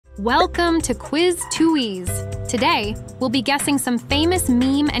Welcome to Quiz Tuiz. Today, we'll be guessing some famous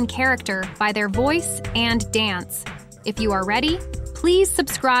meme and character by their voice and dance. If you are ready, please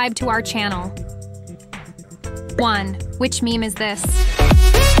subscribe to our channel. 1. Which meme is this?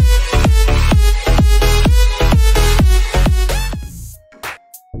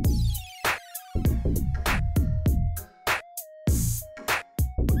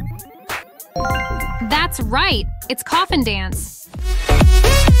 That's right! It's Coffin Dance.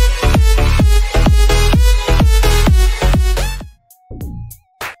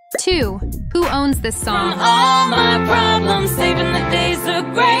 2. Who owns this song? From all my problems, saving the day's a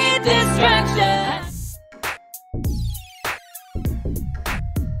great distraction.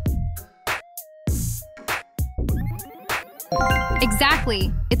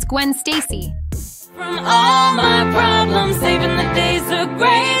 Exactly. It's Gwen Stacy. From all my problems, saving the day's a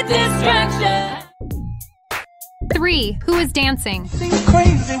great distraction. 3. Who is dancing? Seems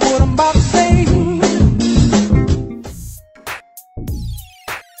crazy what I'm about to say.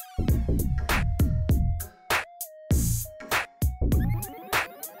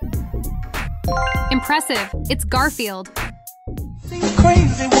 Impressive. It's Garfield. Seems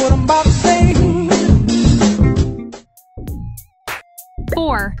crazy what I'm about to say.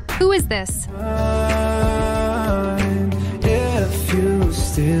 4. Who is this? If you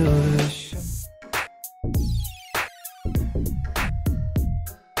steal the show.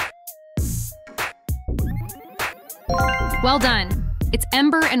 Well done. It's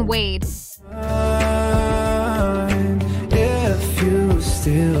Ember and Wade. If you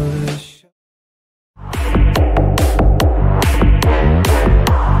steal the show.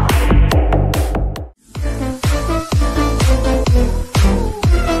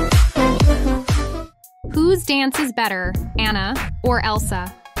 Whose dance is better, Anna or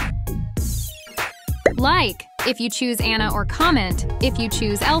Elsa? Like if you choose Anna, or comment if you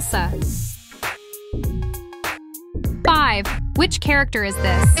choose Elsa. 5. Which character is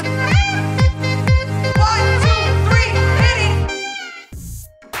this? 1, 2, 3, hit it!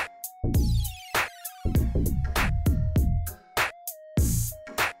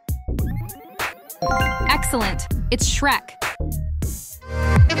 Excellent. It's Shrek.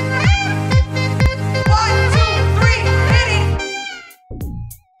 1, 2, 3, hit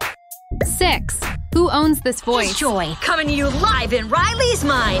it! 6. Who owns this voice? It's Joy, coming to you live in Riley's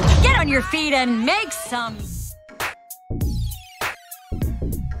mind. Get on your feet and make some.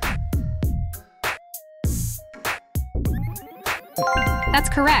 That's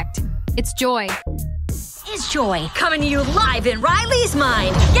correct. It's Joy. It's Joy, coming to you live in Riley's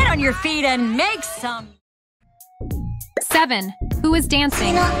mind. Get on your feet and make some. 7. Who is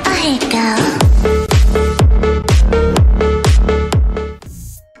dancing?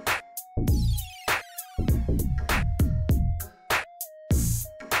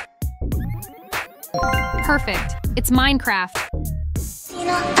 'Perfect. It's Minecraft.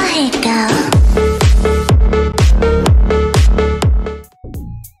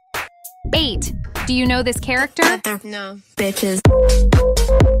 8. Do you know this character? No. Bitches.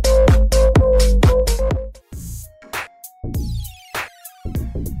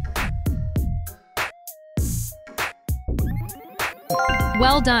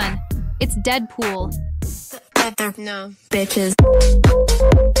 Well done. It's Deadpool. No. Bitches.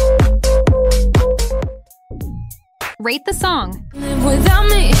 Rate the song. Live without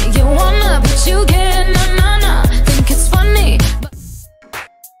me, you wanna, but you can't. Nah. Think it's funny.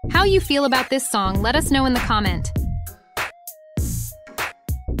 How you feel about this song, let us know in the comment.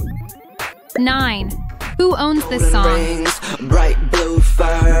 9. Who owns this song? Rings, bright blue fur.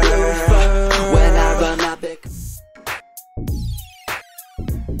 When I run my big.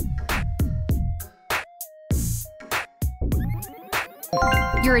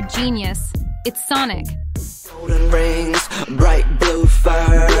 You're a genius. It's Sonic. Golden rings, bright blue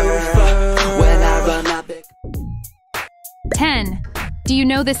fur. When I run my big. 10. Do you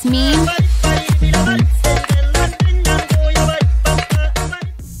know this meme?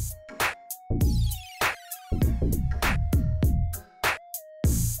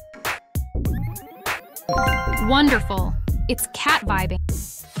 Wonderful. It's cat vibing.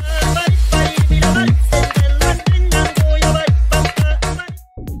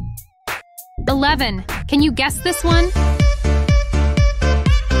 11. Can you guess this one?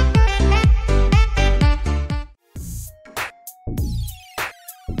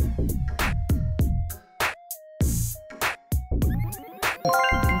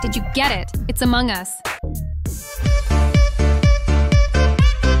 Did you get it? It's Among Us.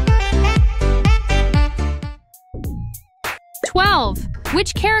 12.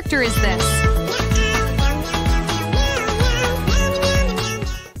 Which character is this?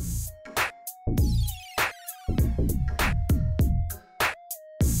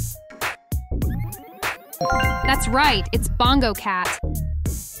 That's right, it's Bongo Cat.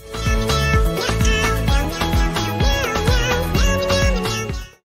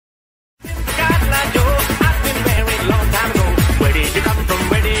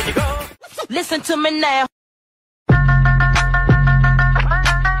 Listen to me now.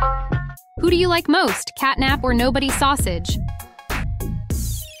 Who do you like most, catnap or nobody sausage?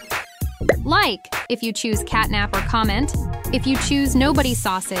 Like if you choose catnap, or comment if you choose nobody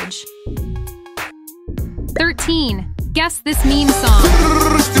sausage. 13. Guess this meme song.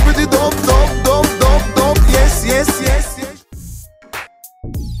 Yes, yes, yes, yes.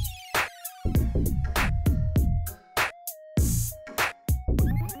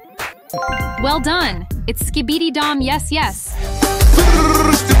 Well done. It's Skibidi Dom Yes Yes.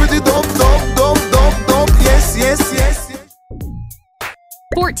 Yes, yes, yes.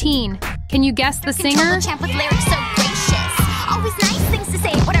 14. Can you guess the singer? Control the champ with lyrics so gracious. Always nice things to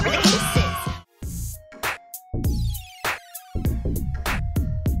say, whatever the case is.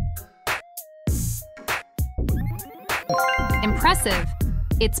 Impressive.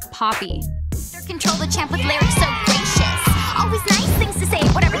 It's Poppy. Control the champ with lyrics so gracious. Always nice things to say,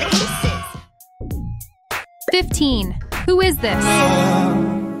 whatever the case is. 15. Who is this?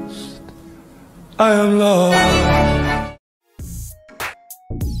 I am lost.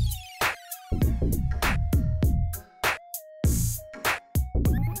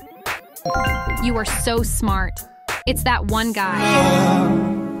 You are so smart. It's that one guy.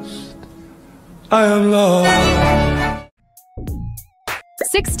 I am lost.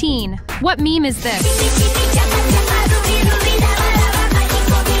 16. What meme is this?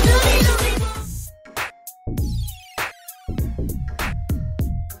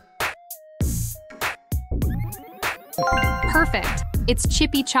 Perfect. It's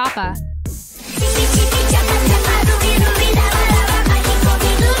Chippy Choppa.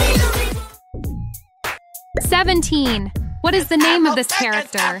 17. What is the name of this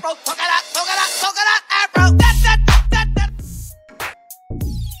character?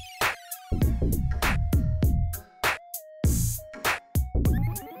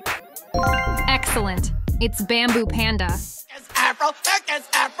 Excellent. It's Bamboo Panda.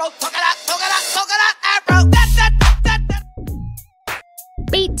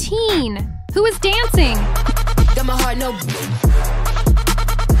 18. Who is dancing? Got my heart no.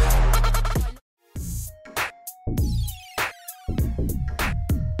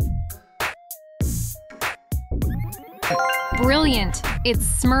 Brilliant. It's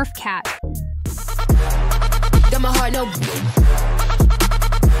Smurf Cat. Got my heart no.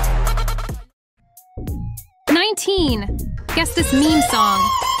 19. Guess this meme song.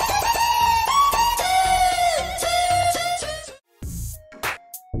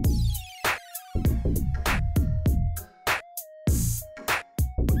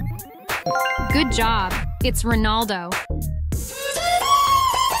 Good job. It's Ronaldo.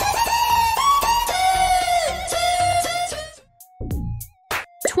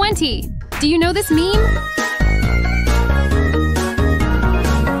 20. Do you know this meme?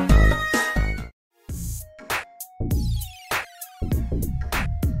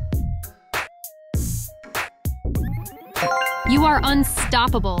 You are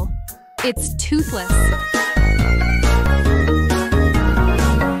unstoppable. It's Toothless.